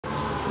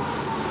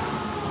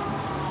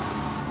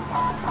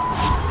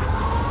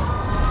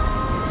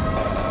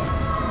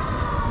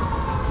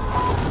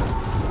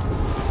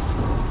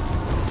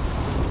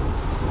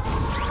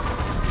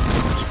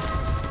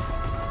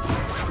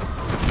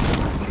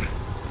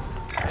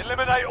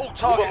Eliminate all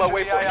targets in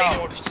the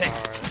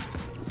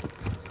AO.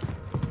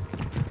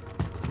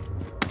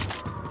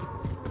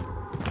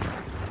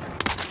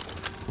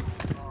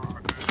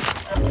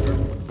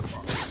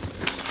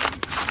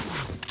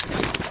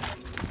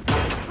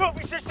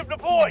 Trophy system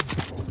deployed!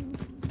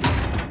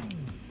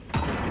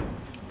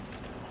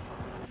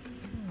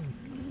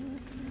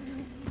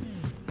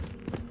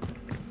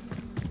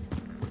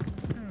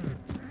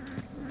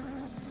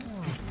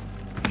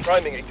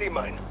 Priming a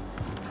T-mine.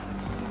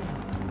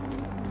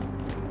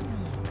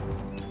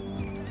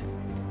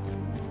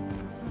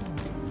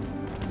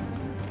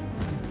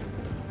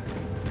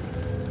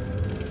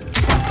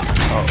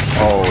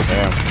 Oh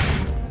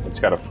damn. It's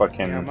got a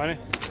fucking... You got money?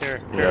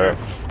 Here. Yeah.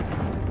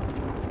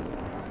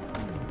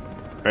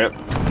 Yep.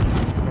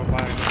 Go buy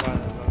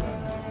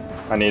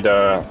that. I need,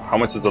 how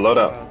much is the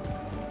loadout?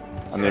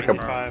 I need a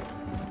couple... 75.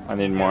 I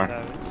need more.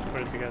 Just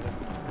put it together.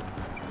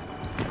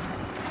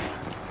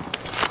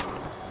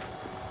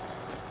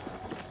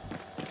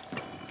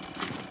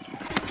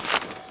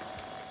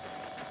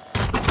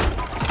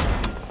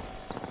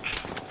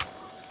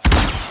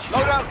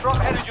 Loadout drop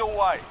headed your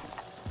way.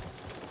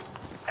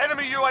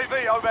 Enemy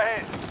UAV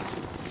overhead.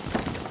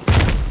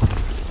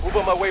 Move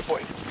on my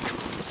waypoint.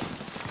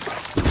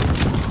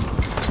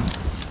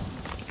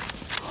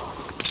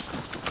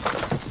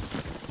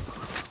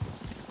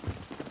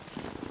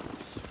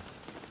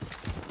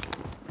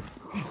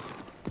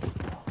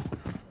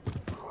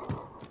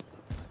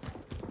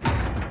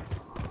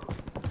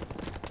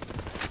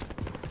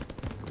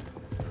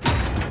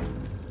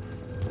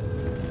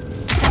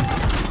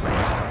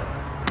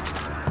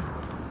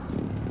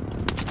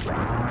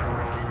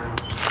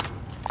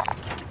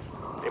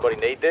 Anybody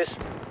need this?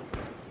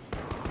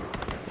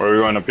 Where are we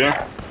going, up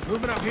here?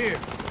 Moving up here.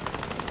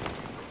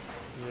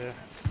 Yeah.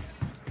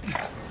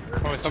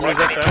 Oh, somebody's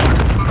up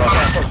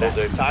there. Will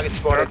do. Target They're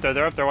spotted. up there,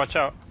 they're up there, watch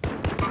out.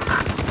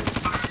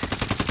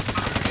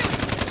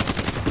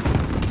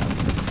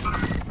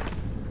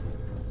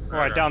 Oh,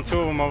 I downed 2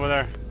 of them over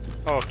there.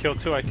 Oh, killed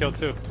 2, I killed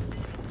 2.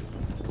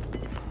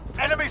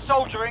 Enemy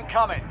soldier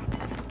incoming.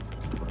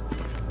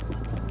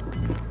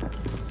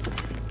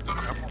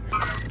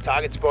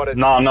 Target spotted.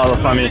 No, no,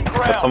 that's not me.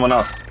 That's someone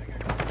else.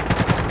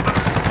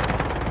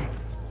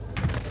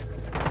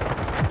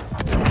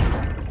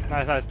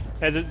 Nice, nice.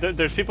 Hey,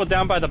 there's people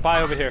down by the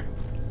buy over here.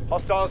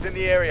 Hostiles in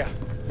the area.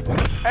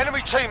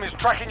 Enemy team is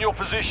tracking your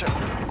position.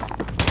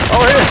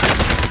 Oh, here!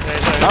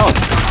 Hey, No!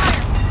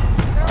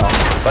 Oh,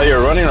 I thought you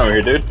were running over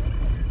here, dude.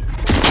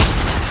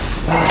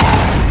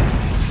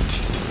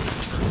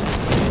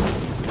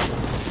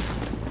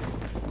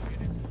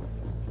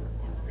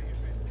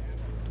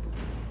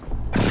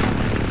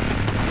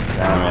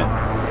 Damn it.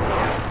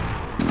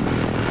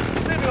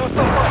 Leaving on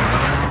top.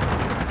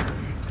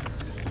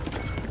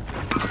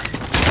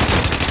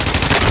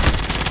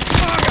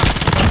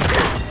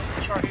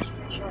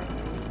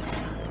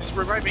 He's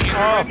reviving. He's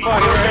oh, reviving.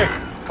 fuck, over here.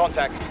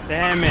 Contact.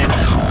 Damn it.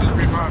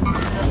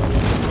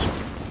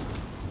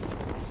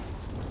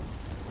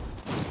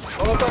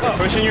 They're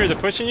pushing you, they're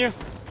pushing you?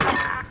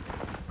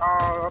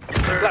 Up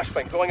there.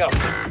 Flashbang going up.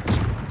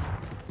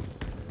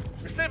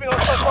 Receiving on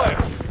top fire.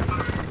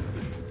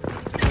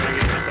 Get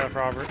your stuff,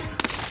 Robert.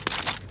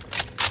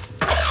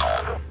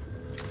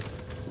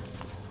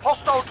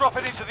 Hostile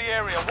dropping into the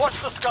area. Watch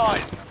the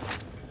skies.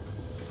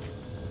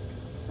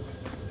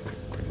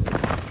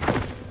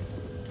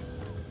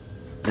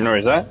 You know where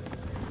he's at?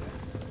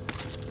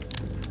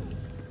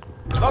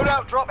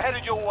 Loadout drop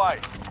headed your way.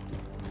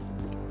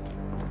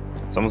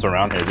 Someone's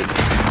around here, dude.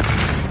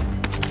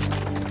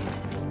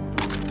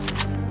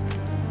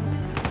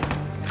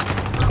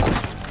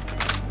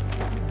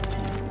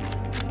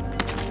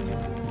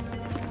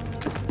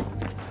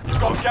 You've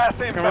got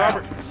gas inbound.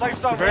 Robert. Safe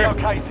zone Very-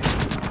 relocated.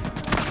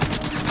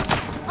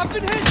 I've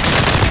been hit.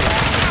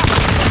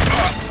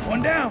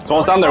 One down.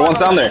 Someone's down there, one's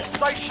down there.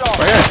 Stay sharp.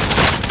 Right here.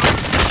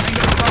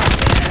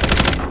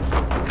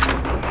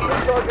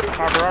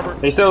 Robert.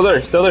 He's still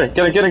there, still there.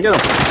 Get him, get him, get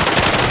him.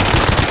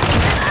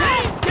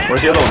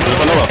 Where's the other one?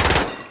 There's another one.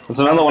 There's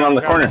another one on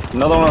the corner.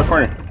 Another one on the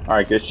corner.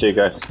 Alright, good shit,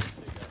 guys.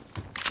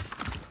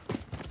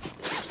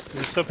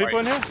 There's still people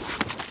in here?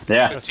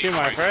 Yeah. That's team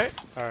wipe, right?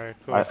 Alright,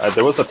 cool.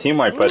 There was a team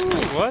wipe, but... Ooh,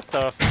 what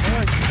the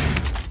fuck?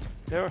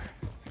 They were...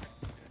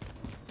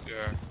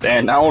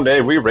 Damn,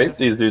 nowadays we rape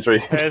these dudes right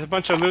Hey, here. there's a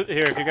bunch of loot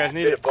here if you guys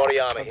need Bit it. of body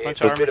armor A here.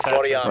 bunch of Bit of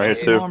body armor armor. Right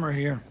Some here, too. armor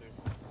here.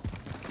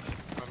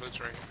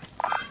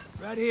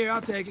 Right here,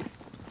 I'll take it.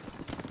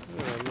 Ooh,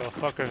 little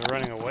fuckers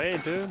running away,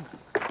 dude.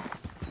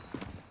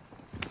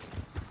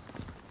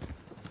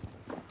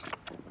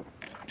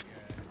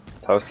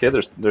 House kid,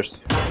 there's...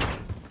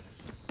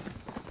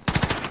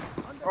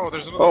 Oh,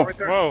 there's another Oh. right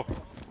there. Whoa.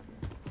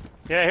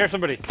 Yeah, here's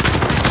somebody.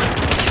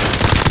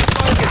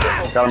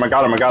 Got him, I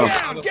got him, I got him.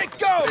 Down, get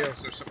go!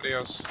 There's somebody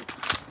else.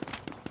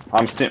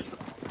 I'm seeing...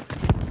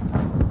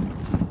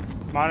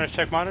 Monitors,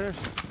 check monitors.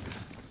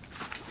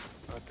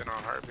 Nothing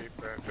on heartbeat,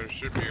 but there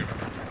should be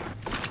enough.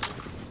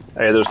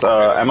 Hey, there's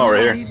ammo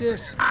right here. Need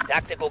this?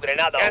 Tactical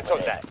grenada. Cancel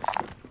that.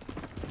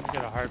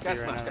 Get a heartbeat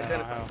right now. I don't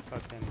know how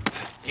fucking...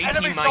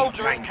 Enemy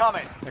soldier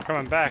incoming. They're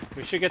coming back.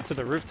 We should get to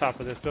the rooftop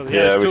of this building.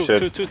 Yeah, there's we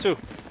should. two.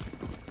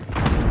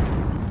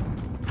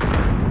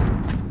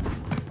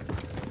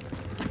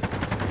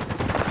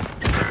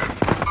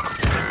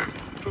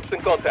 Troops in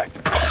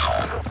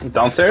contact.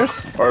 Downstairs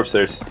or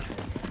upstairs?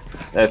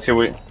 Let's see.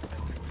 We.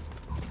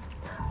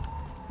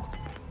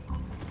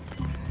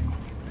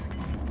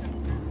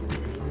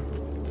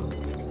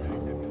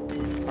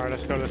 Alright,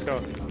 let's go.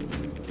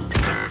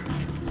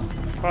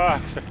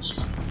 Fuck.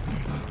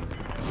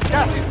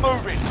 Gas is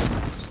moving.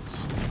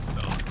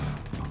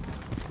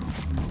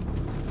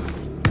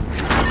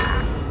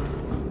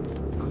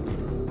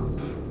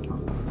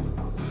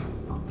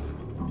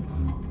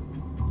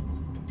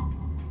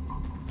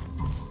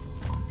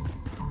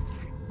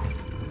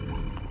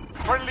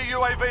 Friendly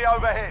UAV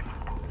overhead.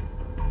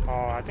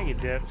 Oh, I think he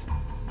dipped.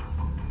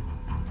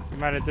 He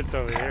might have dipped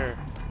over here.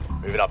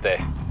 Moving up there.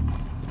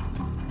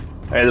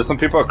 Hey, there's some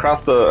people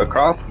across,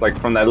 like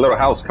from that little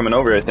house coming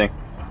over, I think.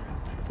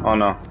 Oh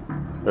no,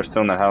 they're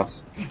still in that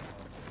house.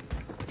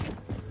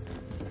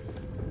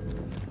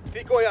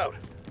 Decoy out.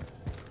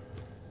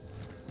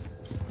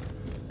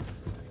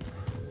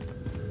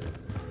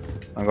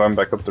 I'm going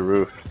back up the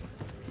roof.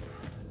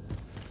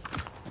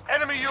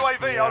 Enemy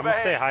UAV Yeah, I'm gonna stay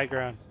overhead. high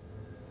ground.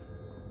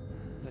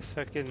 This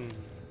fucking.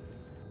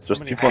 There's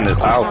somebody people in this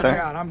hacked- house,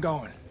 eh? I'm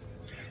going.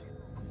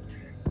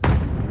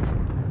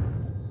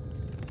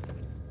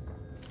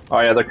 Oh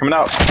yeah, they're coming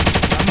out.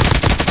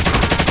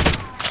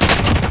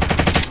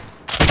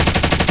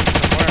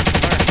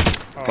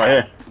 Where? Right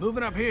here.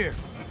 Moving up here.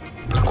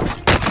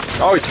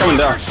 Oh, he's coming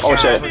down. Oh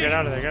shit. Get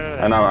out of there, get out of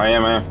there. I know, I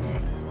am.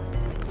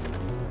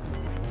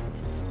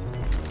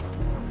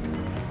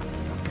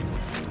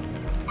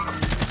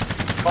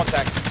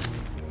 Contact.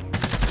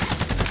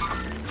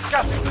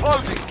 Gas is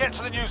closing. Get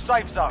to the new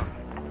safe zone.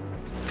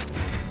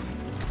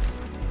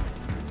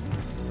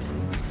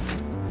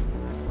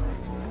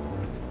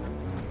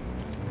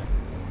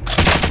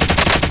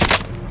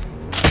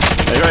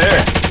 Hey, right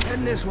here.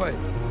 Heading this way.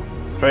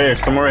 Right here,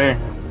 somewhere right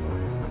here.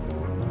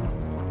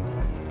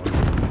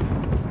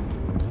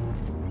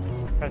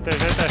 Right there.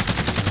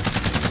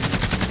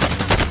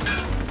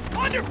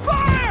 Under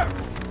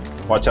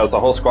fire! Watch out, it's a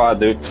whole squad,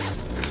 dude.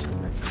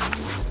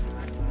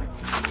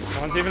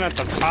 One's even at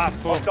the top,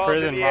 full Hostiles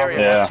prison in the lobby.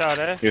 area. Yeah. Watch out,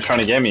 eh? He was trying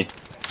to get me.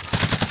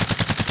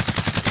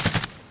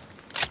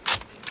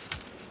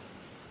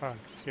 Fuck,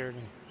 scared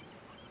me.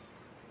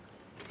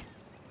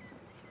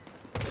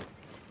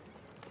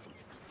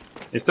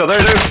 He's still there,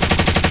 dude.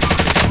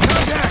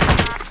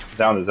 Contact!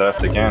 Down his ass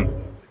again.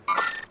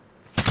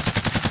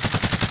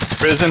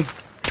 Prison.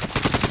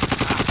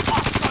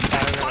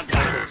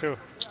 Too.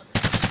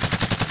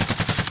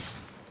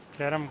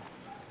 Get him.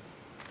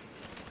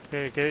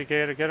 Get him,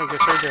 get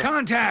Sergio.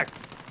 Contact!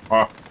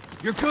 Oh,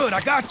 You're good,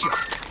 I got you.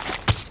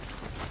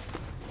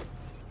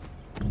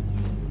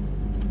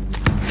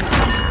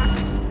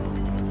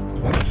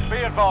 Be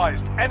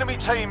advised. Enemy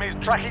team is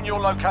tracking your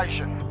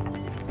location.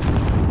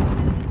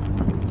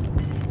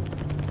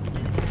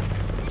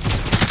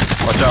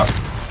 watch out.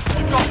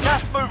 You've got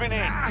gas moving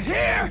in.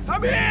 Here!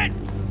 I'm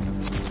in!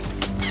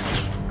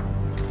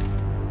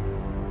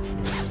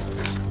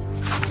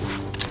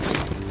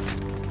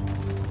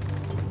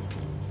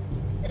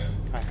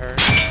 I heard.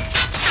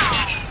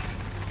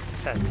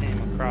 It's that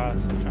team across.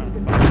 I'm trying to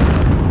find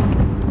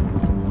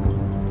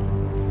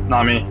It's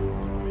not me.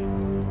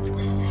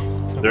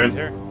 somebody's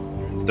here.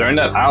 They're in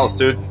that house,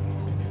 dude.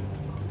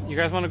 You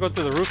guys want to go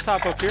to the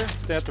rooftop up here?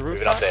 Stay at the Moving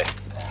rooftop? up there.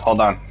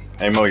 Hold on.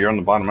 Hey Mo, you're on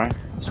the bottom, right?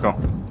 Let's go.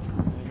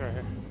 He's right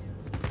here.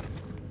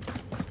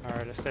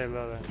 Alright, let's stay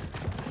low then.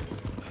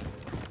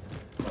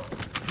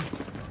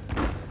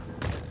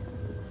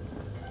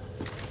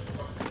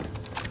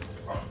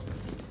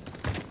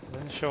 It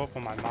doesn't show up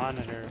on my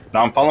monitor.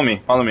 Now follow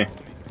me. Follow me.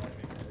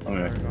 Follow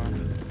Where me. we're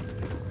going.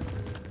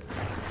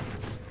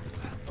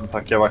 Está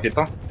aquí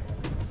abajito.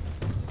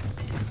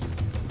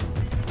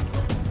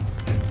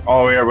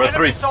 Oh, yeah, we're Enemy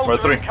three. soldier We're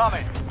three.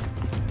 incoming.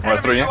 We're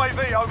Enemy three, yeah?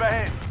 UAV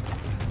overhead.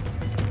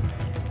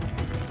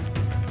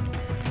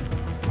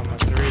 I'm a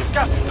 3.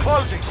 Gas is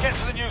closing. Get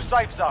to the new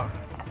safe zone.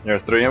 You're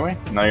three away?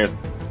 No,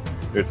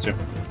 you're two.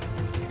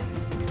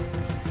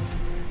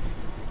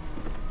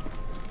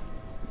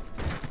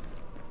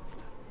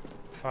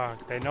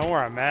 Fuck, they know where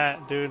I'm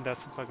at, dude.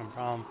 That's the fucking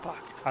problem. Fuck.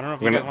 I don't know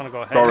if We're you guys want to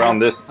gonna go ahead. go around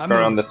this. I'm Go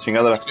in. around this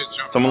chingadera. Just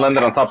jump Someone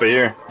landed on top of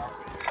here.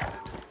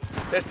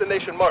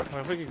 Destination marked.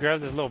 What if we could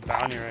grab this little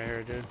bounty right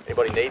here, dude?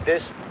 Anybody need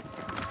this?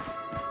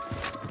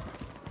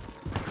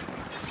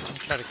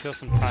 Let's try to kill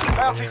some time. over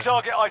Bounty here.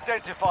 target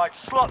identified.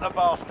 Slot the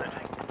bastard.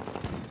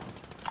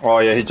 Oh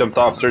yeah, he jumped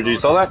off. Sergio, you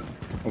saw that?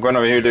 I'm going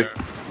over here, dude.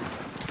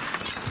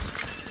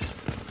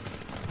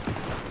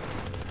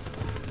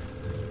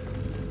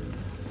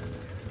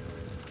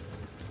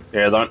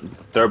 Yeah,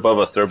 they're above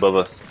us. They're above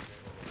us.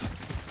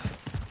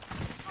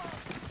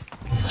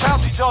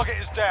 Bounty target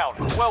is down.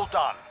 Well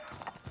done.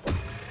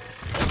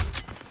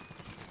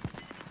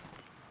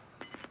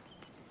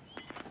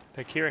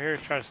 The key right here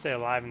is try to stay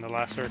alive in the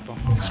last circle.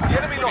 The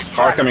enemy lost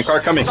Car track. coming, car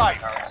coming.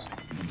 Safe.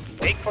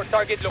 Make for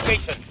target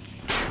location.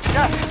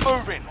 Gas is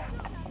moving.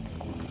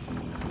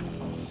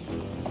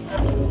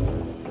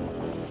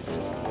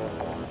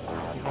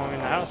 You going in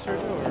the house,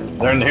 Sergio, or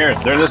They're in here.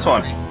 They're in this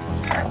one.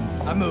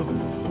 I'm moving.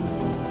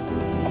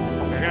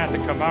 you're gonna have to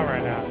come out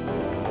right now?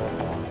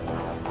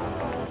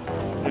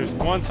 There's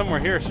one somewhere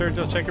here,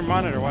 Sergio. Check your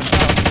monitor. Watch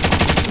out.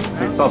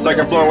 It's on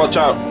second floor. Watch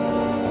out.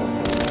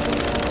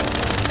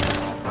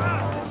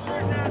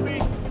 Shooting at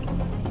me.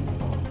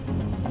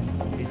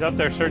 He's up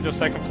there, Sergio.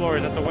 Second floor.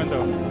 He's at the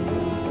window.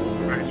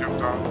 I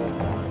jumped off.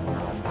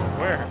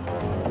 Where?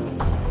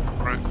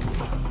 Right.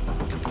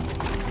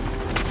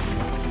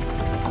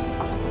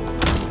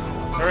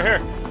 Over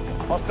here.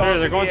 There,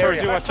 they're going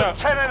towards you. Less Watch than out.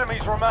 10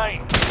 enemies remain.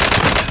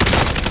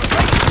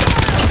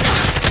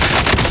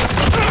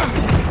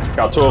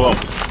 Got two of them.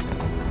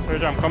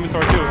 Sergio, I'm coming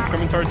towards you. I'm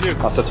coming towards you.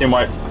 That's the team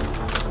wipe.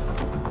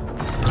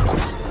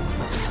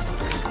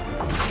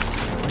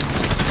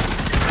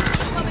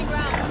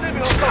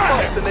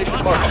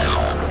 Destination marked.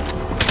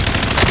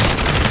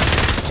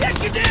 Check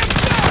your damn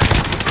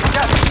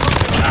gun.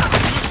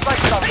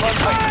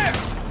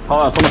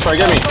 Hold on, someone's trying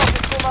to get me.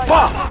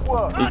 Fuck!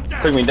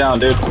 He took me down,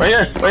 dude. Right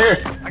here, right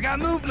here. I got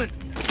movement.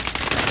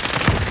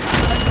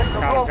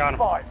 Got him.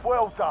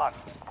 Well done.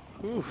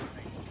 Oof.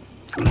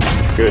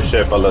 Good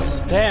shit,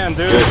 fellas. Damn,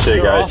 dude. Good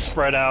shit, They're all guys.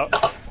 spread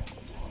out.